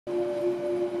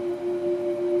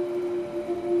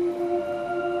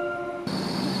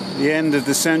The end of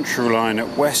the Central Line at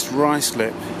West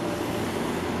Ruislip,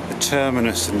 the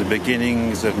terminus and the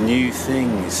beginnings of new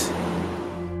things.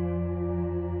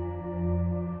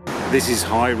 This is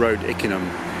High Road Ickenham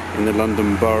in the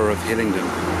London Borough of Hillingdon.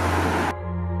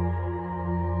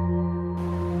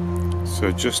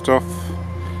 So just off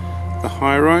the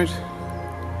high road,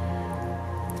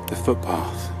 the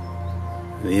footpath,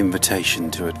 the invitation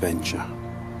to adventure.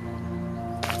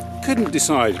 Couldn't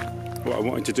decide what I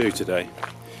wanted to do today.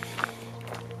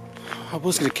 I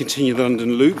was going to continue the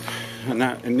London Loop, and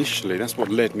that's what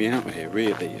led me out here,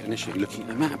 really, initially looking at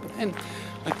the map. But then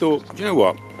I thought, you know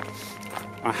what,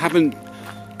 I haven't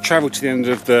travelled to the end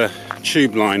of the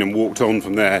tube line and walked on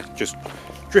from there, just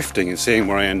drifting and seeing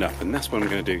where I end up, and that's what I'm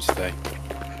going to do today.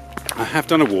 I have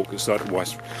done a walk that started at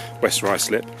West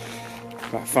Ruislip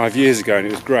about 5 years ago, and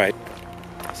it was great,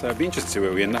 so I'd be interested to see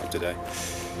where we end up today.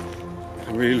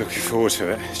 I'm really looking forward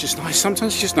to it. It's just nice,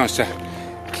 sometimes it's just nice to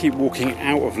keep walking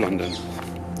out of London,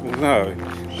 although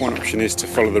one option is to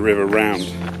follow the river round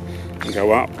and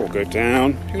go up or go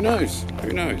down. Who knows?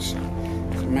 Who knows?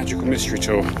 It's a magical mystery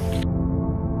tour.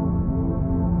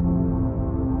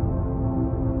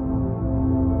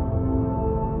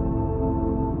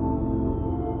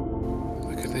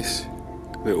 Look at this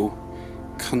little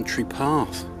country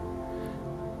path.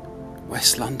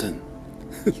 West London.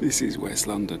 This is West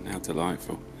London. How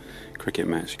delightful. Cricket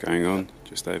match going on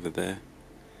just over there.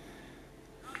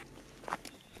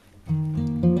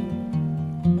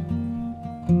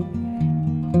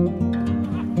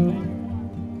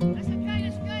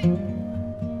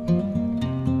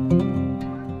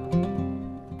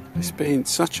 It's been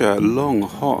such a long,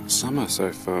 hot summer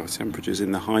so far. Temperatures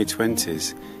in the high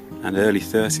 20s and early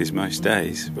 30s most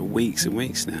days, for weeks and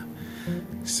weeks now.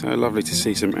 So lovely to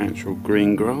see some actual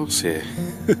green grass here.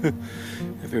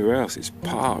 Everywhere else it's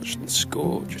parched and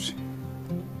scorched.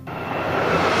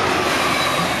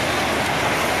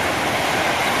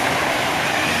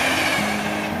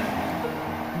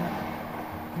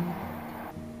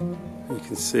 You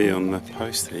can see on the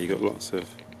post there, you've got lots of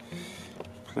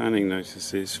planning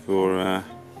notices for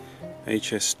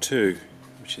HS2,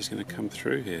 which is going to come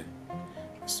through here.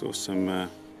 I saw some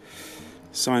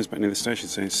signs back near the station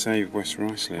saying "Save West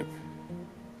Ruislip."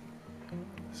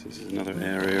 This is another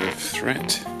area of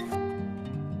threat.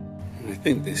 And I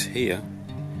think this here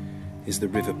is the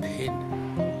River Pinn,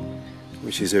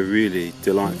 which is a really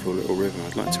delightful little river.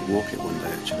 I'd like to walk it one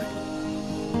day actually.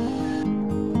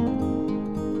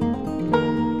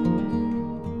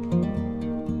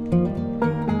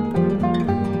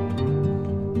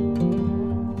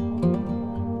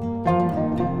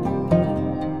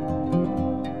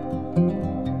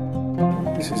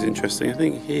 This is interesting. I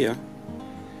think here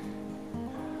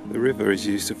the river is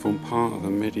used to form part of a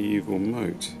medieval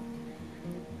moat.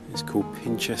 It's called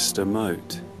Pinchester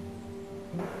Moat.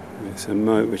 It's a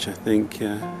moat which I think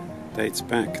dates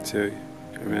back to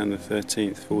around the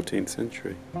 13th, 14th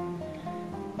century.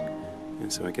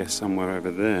 And so I guess somewhere over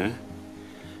there,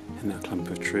 in that clump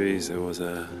of trees, there was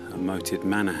a moated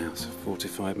manor house, a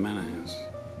fortified manor house.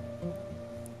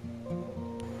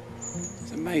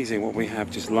 It's amazing what we have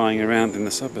just lying around in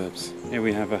the suburbs. Here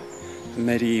we have a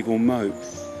medieval moat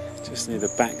just near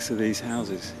the backs of these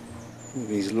houses. All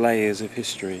these layers of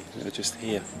history that are just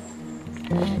here.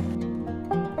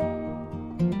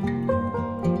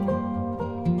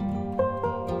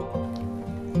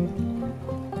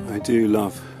 I do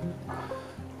love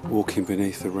walking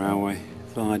beneath the railway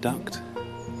viaduct.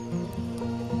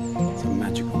 It's a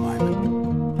magical moment.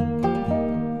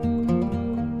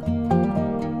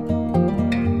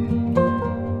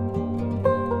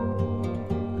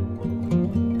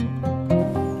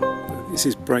 This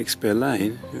is Breakspear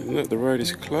Lane. Look, the road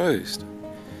is closed.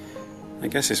 I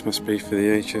guess this must be for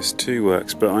the HS2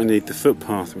 works, but I need the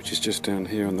footpath, which is just down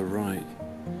here on the right.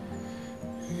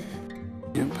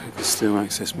 Yep, I can still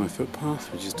access my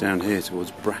footpath, which is down here towards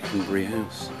Brackenbury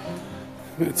House.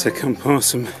 I'm going to come past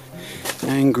some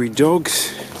angry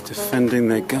dogs defending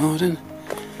their garden.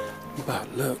 But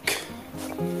look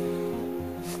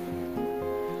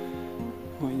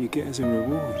what you get as a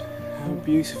reward. How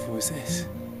beautiful is this?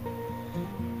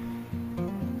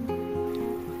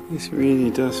 This really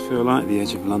does feel like the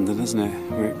edge of London, doesn't it?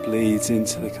 Where it bleeds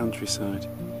into the countryside.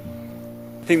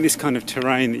 I think this kind of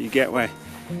terrain that you get where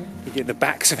you get the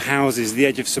backs of houses, the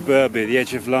edge of suburbia, the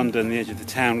edge of London, the edge of the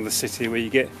town or the city, where you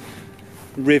get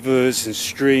rivers and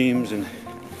streams and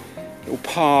little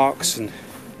parks and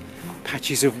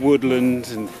patches of woodland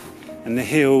and the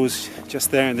hills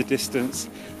just there in the distance.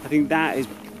 I think that is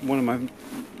one of my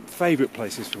favourite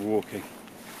places for walking.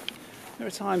 There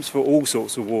are times for all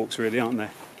sorts of walks really, aren't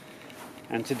there?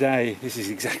 And today, this is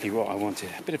exactly what I wanted.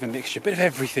 A bit of a mixture, a bit of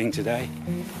everything today.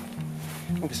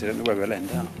 Obviously, I don't know where we'll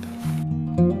end up.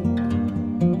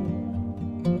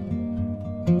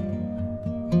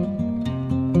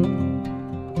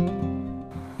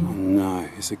 Oh no,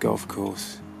 it's a golf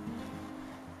course.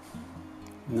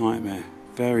 Nightmare.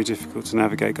 Very difficult to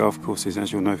navigate golf courses,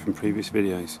 as you'll know from previous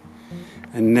videos.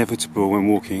 Inevitable when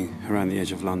walking around the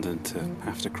edge of London to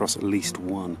have to cross at least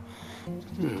one.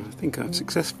 I think I've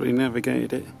successfully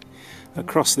navigated it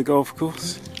across the golf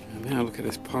course. And now look at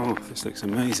this path, this looks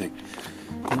amazing.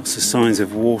 Lots of signs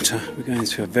of water. We're going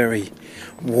into a very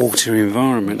watery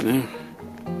environment now.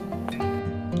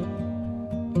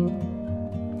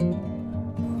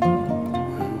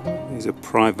 These are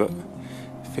private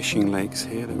fishing lakes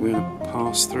here that we're going to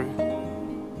pass through.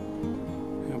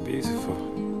 How beautiful.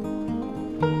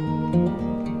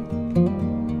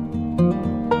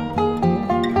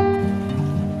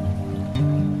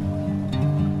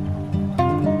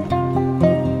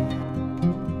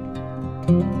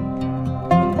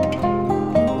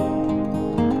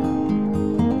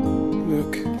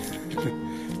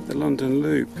 London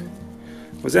Loop.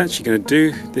 I was actually going to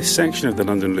do this section of the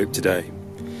London Loop today,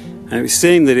 and it was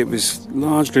seeing that it was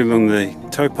largely along the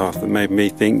towpath that made me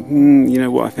think, you know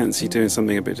what, I fancy doing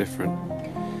something a bit different.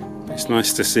 But it's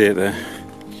nice to see it there.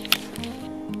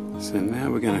 So now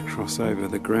we're going to cross over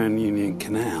the Grand Union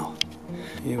Canal.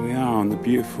 Here we are on the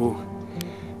beautiful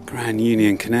Grand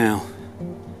Union Canal,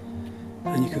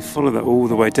 and you can follow that all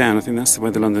the way down. I think that's the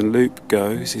way the London Loop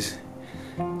goes, is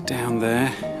down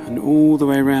there and all the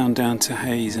way around down to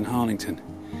Hayes and Harlington.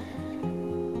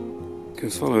 You can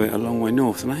follow it a long way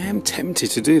north, and I am tempted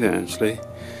to do that actually.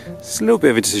 It's a little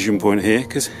bit of a decision point here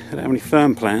because I don't have any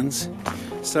firm plans,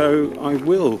 so I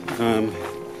will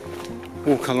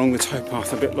walk along the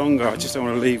towpath a bit longer. I just don't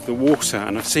want to leave the water,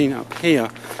 and I've seen up here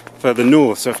further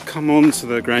north, so I've come on to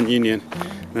the Grand Union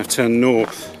and I've turned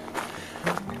north,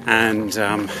 and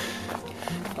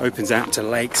opens out to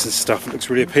lakes and stuff. It looks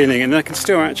really appealing, and I can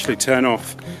still actually turn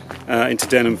off into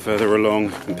Denham further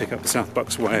along and pick up the South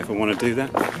Bucks Way if I want to do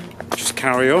that. Just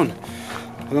carry on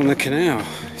along the canal.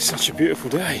 It's such a beautiful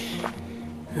day.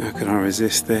 How can I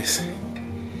resist this?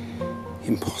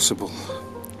 Impossible.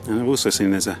 And I've also seen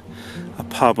there's a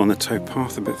pub on the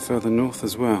towpath a bit further north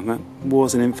as well. That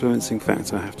was an influencing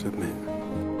factor, I have to admit.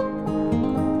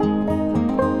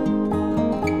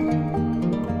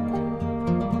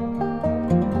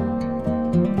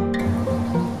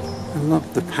 I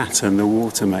love the pattern the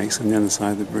water makes on the other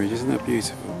side of the bridge. Isn't that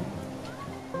beautiful?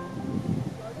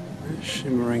 That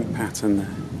shimmering pattern there.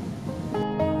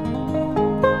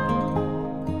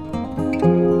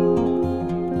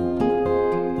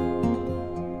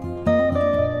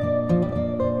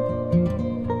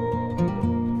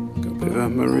 Got a bit of a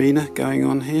marina going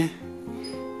on here,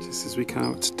 just as we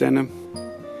come up to Denham.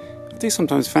 I do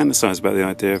sometimes fantasise about the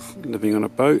idea of living on a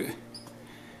boat.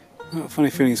 I've got a funny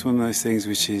feeling it's one of those things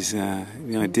which is,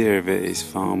 the idea of it is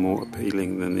far more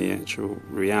appealing than the actual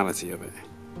reality of it.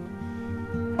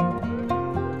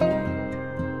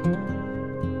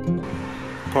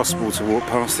 Possible to walk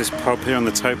past this pub here on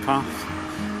the towpath,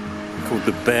 called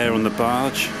the Bear on the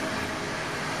Barge.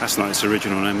 That's not its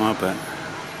original name, I bet.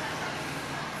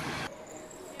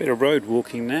 Bit of road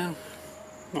walking now,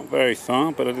 not very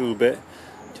far, but a little bit,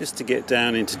 just to get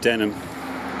down into Denham.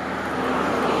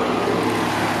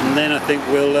 And then I think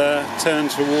we'll turn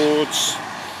towards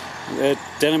the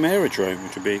Denham Aerodrome,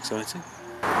 which will be exciting.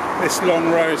 This long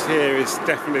road here is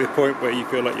definitely the point where you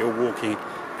feel like you're walking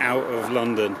out of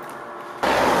London.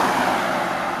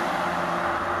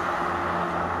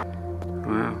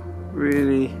 Wow,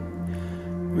 really,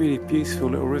 really beautiful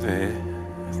little river here.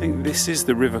 I think this is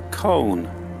the River Colne.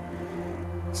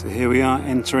 So here we are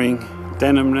entering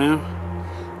Denham now.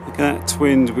 Look at that,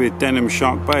 twinned with Denham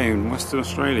Shark Bay in Western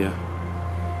Australia.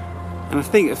 And I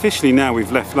think officially now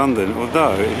we've left London,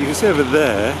 although if you can see over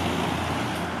there,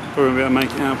 probably won't be able to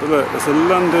make it out, but look, there's a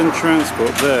London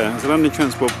Transport there. There's a London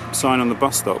Transport sign on the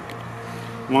bus stop.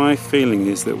 My feeling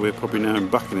is that we're probably now in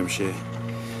Buckinghamshire.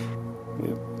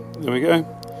 Yep. There we go.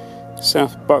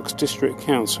 South Bucks District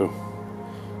Council.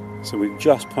 So we've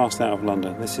just passed out of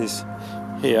London. This is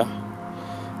here.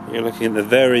 You're looking at the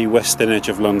very western edge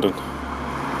of London.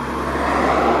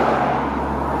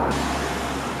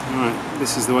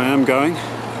 This is the way I'm going,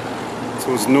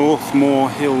 towards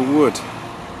Northmore Hill Wood,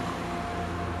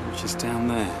 which is down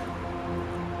there.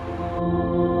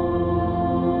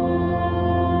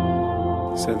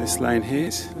 So this lane here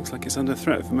looks like it's under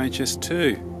threat from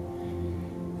HS2.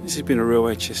 This has been a real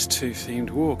HS2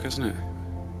 themed walk, hasn't it?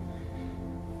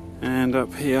 And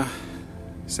up here,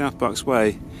 South Bucks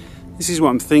Way, this is what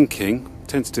I'm thinking,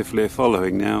 tentatively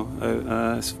following now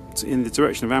in the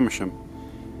direction of Amersham.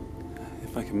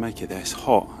 If I can make it there, it's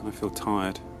hot and I feel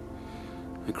tired.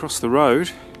 Across the road,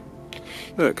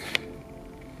 look,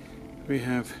 we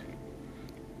have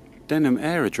Denham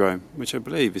Aerodrome, which I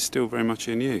believe is still very much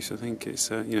in use. I think it's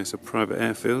it's a private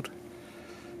airfield.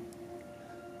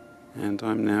 And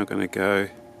I'm now going to go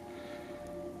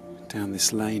down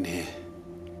this lane here.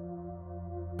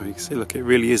 You can see, look, it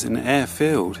really is an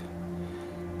airfield.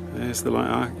 There's the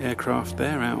light aircraft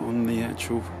there out on the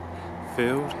actual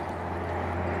field.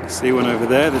 You see one over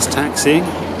there that's taxiing.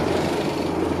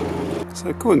 So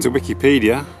according to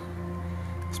Wikipedia,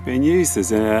 it's been used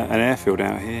as an airfield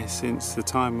out here since the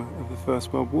time of the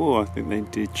First World War. I think they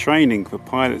did training for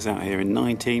pilots out here in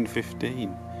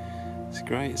 1915. It's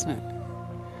great, isn't it?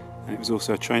 And it was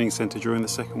also a training centre during the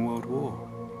Second World War.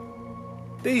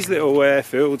 These little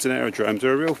airfields and aerodromes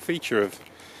are a real feature of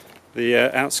the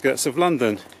outskirts of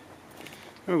London.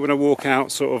 Remember when I walk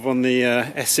out sort of on the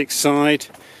Essex side,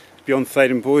 beyond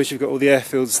Thaden Boys, you've got all the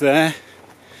airfields there.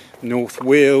 North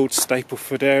Weald,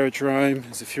 Stapleford Aerodrome,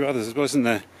 there's a few others as well, isn't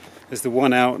there? There's the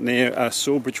one out near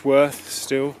Sawbridgeworth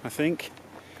still, I think.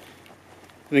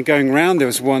 And then going round there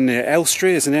was one near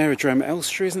Elstree, there's an aerodrome at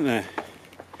Elstree, isn't there?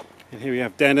 And here we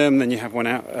have Denham, then you have one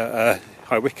out at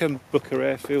High Wycombe, Booker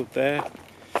Airfield there.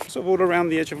 Sort of all around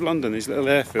the edge of London, these little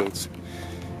airfields.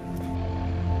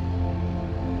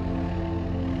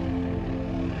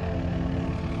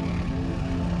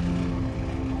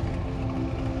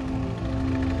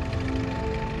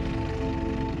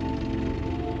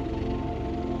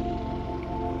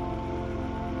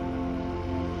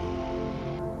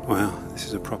 Wow, this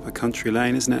is a proper country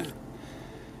lane, isn't it?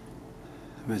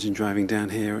 Imagine driving down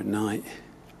here at night.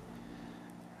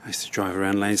 I used to drive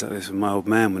around lanes like this with my old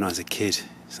man when I was a kid,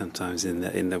 sometimes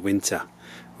in the winter,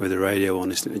 with the radio on,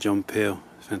 listening to John Peel.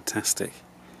 Fantastic.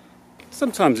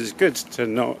 Sometimes it's good to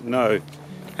not know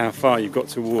how far you've got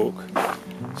to walk.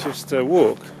 Just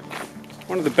walk.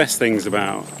 One of the best things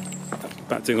about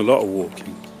doing a lot of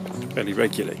walking, fairly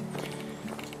regularly,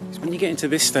 is when you get into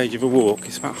this stage of a walk,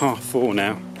 it's about 4:30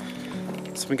 now,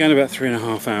 so I'm going about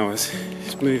 3.5 hours.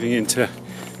 It's moving into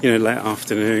late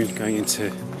afternoon, going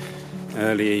into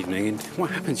early evening, and what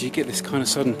happens, you get this kind of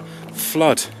sudden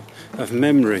flood of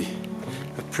memory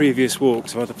of previous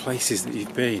walks of other places that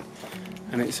you've been,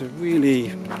 and it's a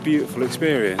really beautiful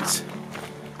experience.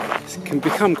 It can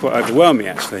become quite overwhelming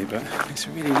actually, but it's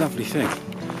a really lovely thing.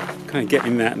 I'm kind of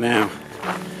getting that now.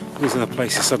 These other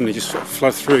places suddenly just sort of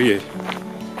flood through you.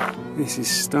 This is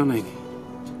stunning.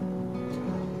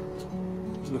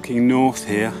 Looking north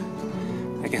here,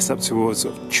 I guess up towards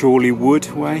sort of Chorley Wood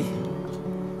way.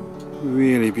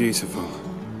 Really beautiful.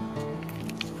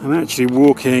 I'm actually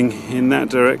walking in that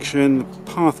direction.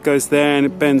 The path goes there and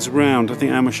it bends round. I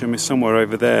think Amersham is somewhere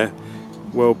over there,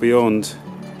 well beyond.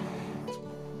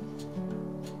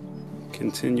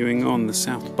 Continuing on the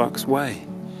South Bucks Way.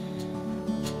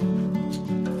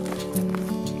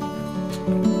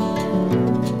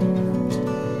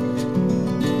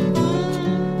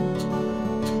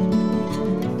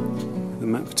 The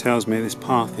map tells me this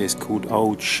path is called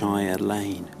Old Shire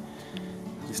Lane.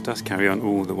 This does carry on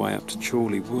all the way up to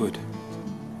Chorley Wood.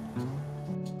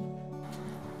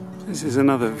 This is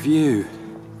another view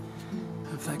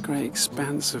of that great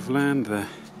expanse of land there.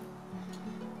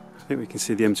 I think we can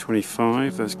see the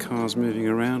M25, those cars moving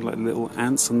around like little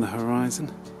ants on the horizon.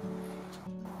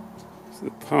 So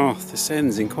the path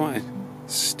descends in quite a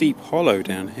steep hollow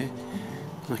down here.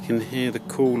 I can hear the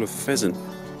call of pheasant.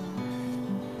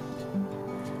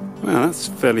 Well, that's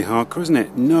fairly hardcore, isn't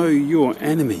it? Know your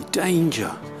enemy,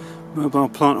 danger. Mobile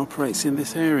plant operates in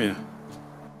this area.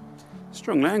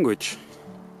 Strong language.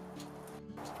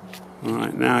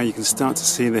 Alright, now you can start to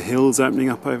see the hills opening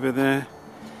up over there.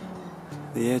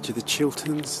 The edge of the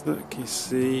Chilterns, look, you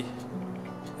see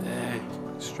there,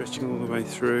 stretching all the way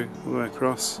through, all the way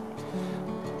across.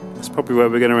 That's probably where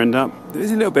we're going to end up.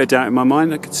 There's a little bit of doubt in my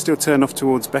mind. I could still turn off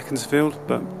towards Beaconsfield,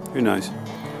 but who knows.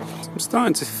 I'm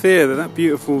starting to fear that that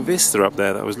beautiful vista up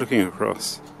there that I was looking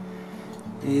across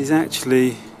is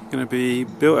actually going to be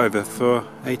built over for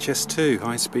HS2,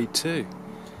 High Speed 2.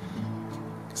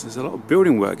 Because there's a lot of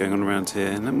building work going on around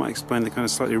here, and that might explain the kind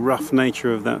of slightly rough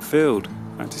nature of that field.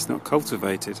 In fact, it's not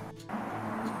cultivated.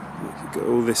 Look, you've got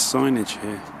all this signage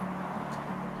here.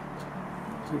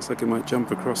 Looks like it might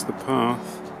jump across the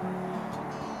path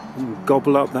and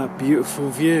gobble up that beautiful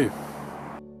view.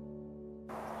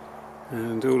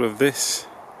 And all of this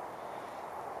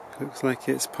looks like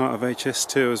it's part of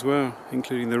HS2 as well,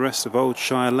 including the rest of Old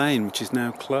Shire Lane, which is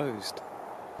now closed.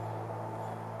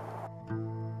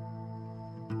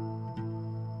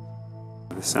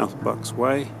 The South Bucks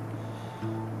Way,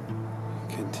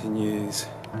 continues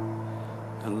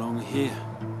along here.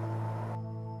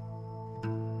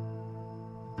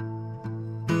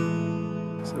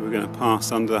 So we're going to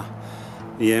pass under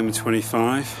the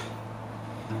M25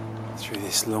 through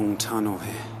this long tunnel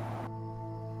here.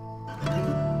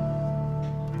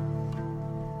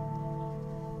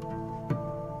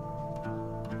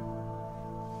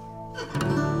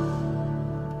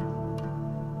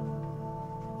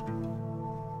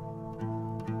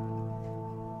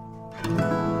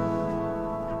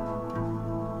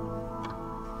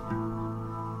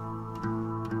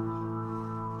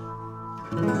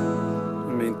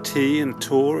 Tea and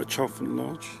tour at Chalfont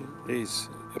Lodge is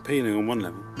appealing on one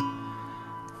level.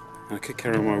 I could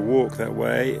carry on my walk that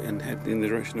way and head in the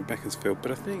direction of Beaconsfield,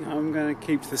 but I think I'm going to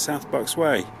keep to the South Bucks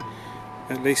Way,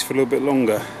 at least for a little bit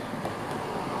longer.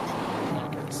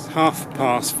 It's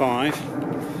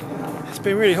 5:30. It's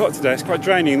been really hot today, it's quite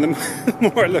draining. The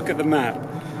more I look at the map,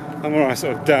 the more I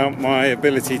sort of doubt my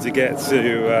ability to get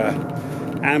to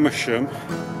Amersham.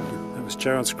 That was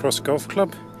Gerrard's Cross Golf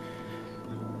Club.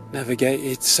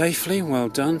 Navigated safely, well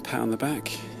done, pat on the back.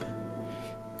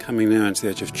 Coming now into the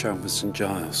edge of Chalfont St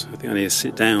Giles. I think I need to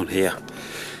sit down here.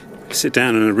 Sit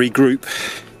down and regroup.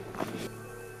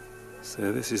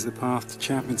 So this is the path to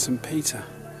Chalfont St Peter.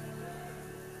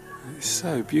 It's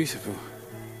so beautiful.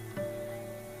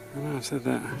 I know I've said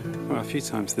that quite a few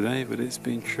times today, but it's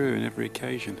been true in every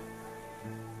occasion.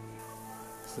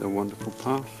 It's a wonderful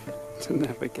path to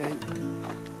navigate.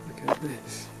 Look at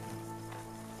this.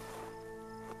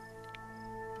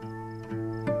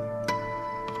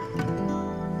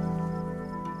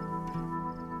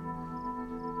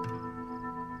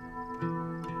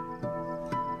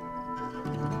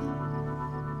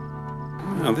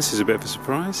 Well, this is a bit of a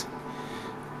surprise.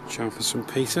 Chalfont St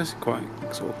Peter, quite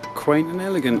sort of quaint and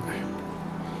elegant.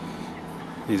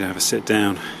 Need to have a sit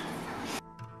down.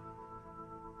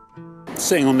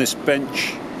 Sitting on this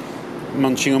bench,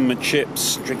 munching on my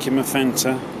chips, drinking my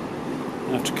Fanta.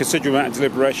 After considerable amount of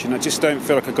deliberation, I just don't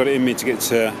feel like I've got it in me to get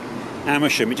to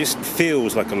Amersham. It just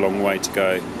feels like a long way to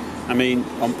go. I mean,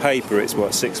 on paper it's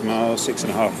what, 6 miles,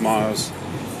 6.5 miles.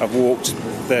 I've walked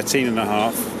 13 and a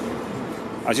half.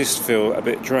 I just feel a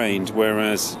bit drained,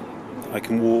 whereas I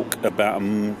can walk about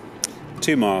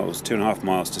 2 miles, 2.5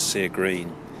 miles to Seer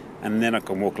Green, and then I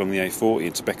can walk along the A40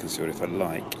 into Beaconsfield if I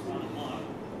like,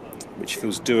 which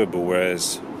feels doable,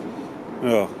 whereas,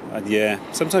 yeah,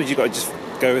 sometimes you've got to just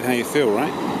go with how you feel,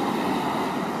 right?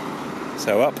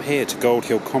 So up here to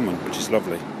Goldhill Common, which is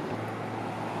lovely.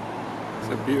 It's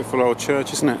a beautiful old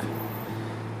church, isn't it?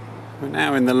 We're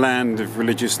now in the land of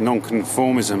religious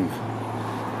nonconformism.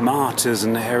 Martyrs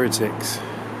and heretics.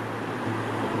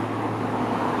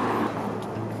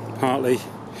 Partly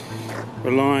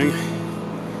relying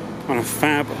on a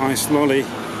fab ice lolly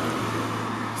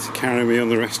to carry me on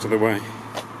the rest of the way.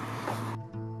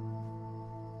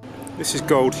 This is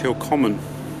Goldhill Common.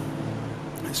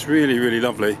 It's really, really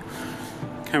lovely.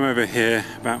 Came over here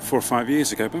about 4 or 5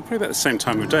 years ago, but probably about the same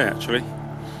time of day actually.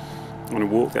 On a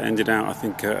walk that ended out, I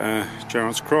think, at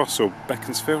Gerrard's Cross or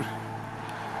Beaconsfield.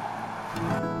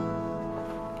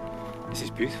 This is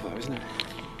beautiful, isn't it?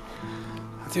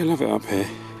 I do love it up here.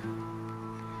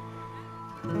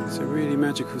 It's a really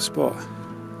magical spot.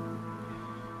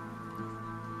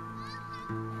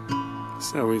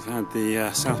 So we've had the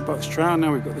South Bucks Trail,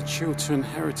 now we've got the Chiltern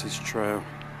Heritage Trail.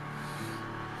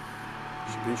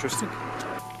 Should be interesting.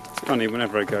 It's funny,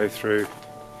 whenever I go through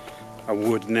a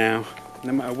wood now,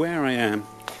 no matter where I am,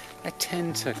 I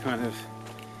tend to kind of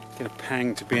get a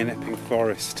pang to be in Epping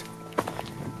Forest.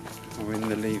 Or in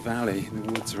the Lee Valley,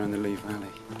 the woods around the Lee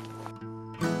Valley.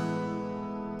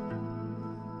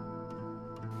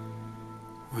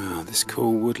 Wow, this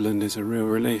cool woodland is a real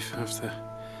relief after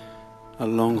a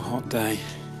long hot day.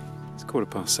 It's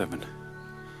 7:15.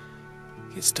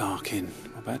 It gets dark in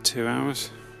about 2 hours.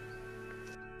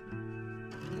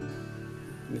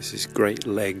 This is Great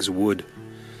Legs Wood.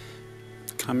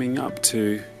 Coming up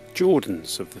to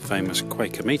Jordans, of the famous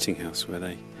Quaker meeting house where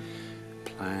they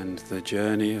planned the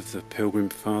journey of the Pilgrim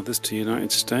Fathers to the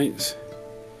United States.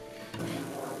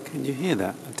 Can you hear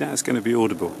that? I doubt it's going to be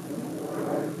audible.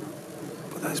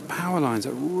 But those power lines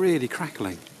are really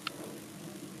crackling.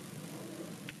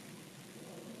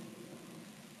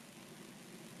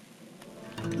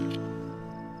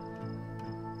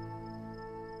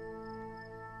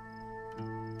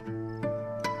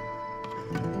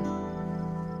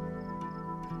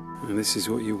 And this is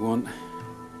what you want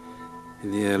in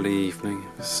the early evening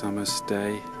of a summer's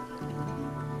day.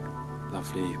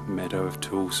 Lovely meadow of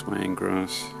tall swaying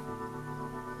grass.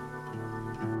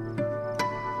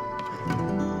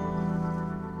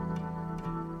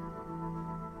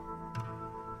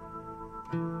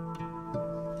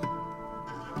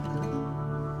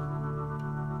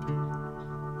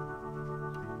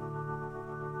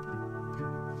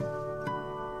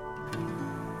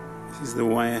 This is the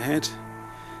way ahead.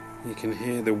 You can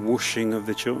hear the whooshing of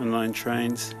the Chiltern Line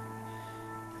trains.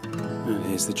 And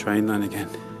here's the train line again.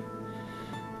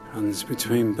 Runs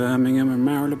between Birmingham and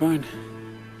Marylebone.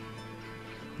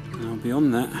 And I'll be on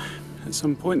that at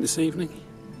some point this evening.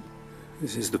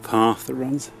 This is the path that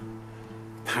runs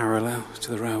parallel to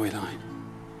the railway line.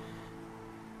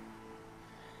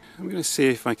 I'm going to see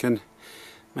if I can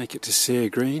make it to Seer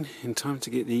Green in time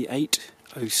to get the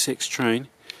 8:06 train.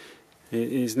 It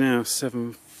is now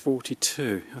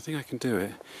 7:42. I think I can do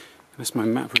it. Unless my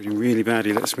map reading really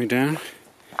badly lets me down.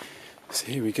 So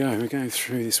here we go. We're going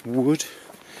through this wood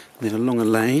and then along a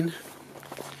lane.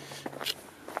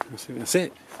 I think that's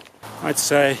it. I'd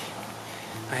say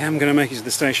I am going to make it to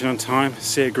the station on time.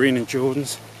 Seer Green and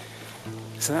Jordans.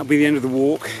 So that'll be the end of the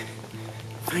walk.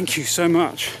 Thank you so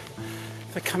much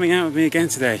for coming out with me again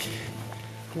today.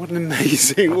 What an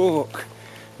amazing walk.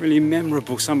 Really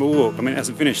memorable summer walk. I mean, it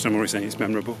hasn't finished, I'm always saying it's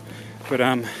memorable. But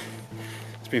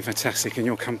it's been fantastic, and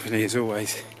your company is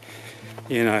always,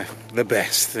 you know, the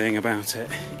best thing about it.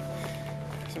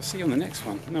 So I'll see you on the next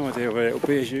one. No idea where it'll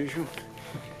be as usual.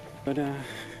 But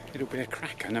it'll be a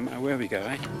cracker no matter where we go,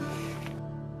 eh?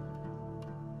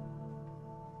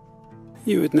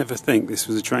 You would never think this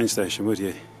was a train station, would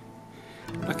you?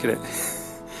 Look at it.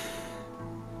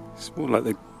 It's more like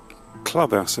the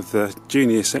clubhouse of the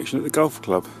junior section at the golf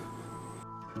club.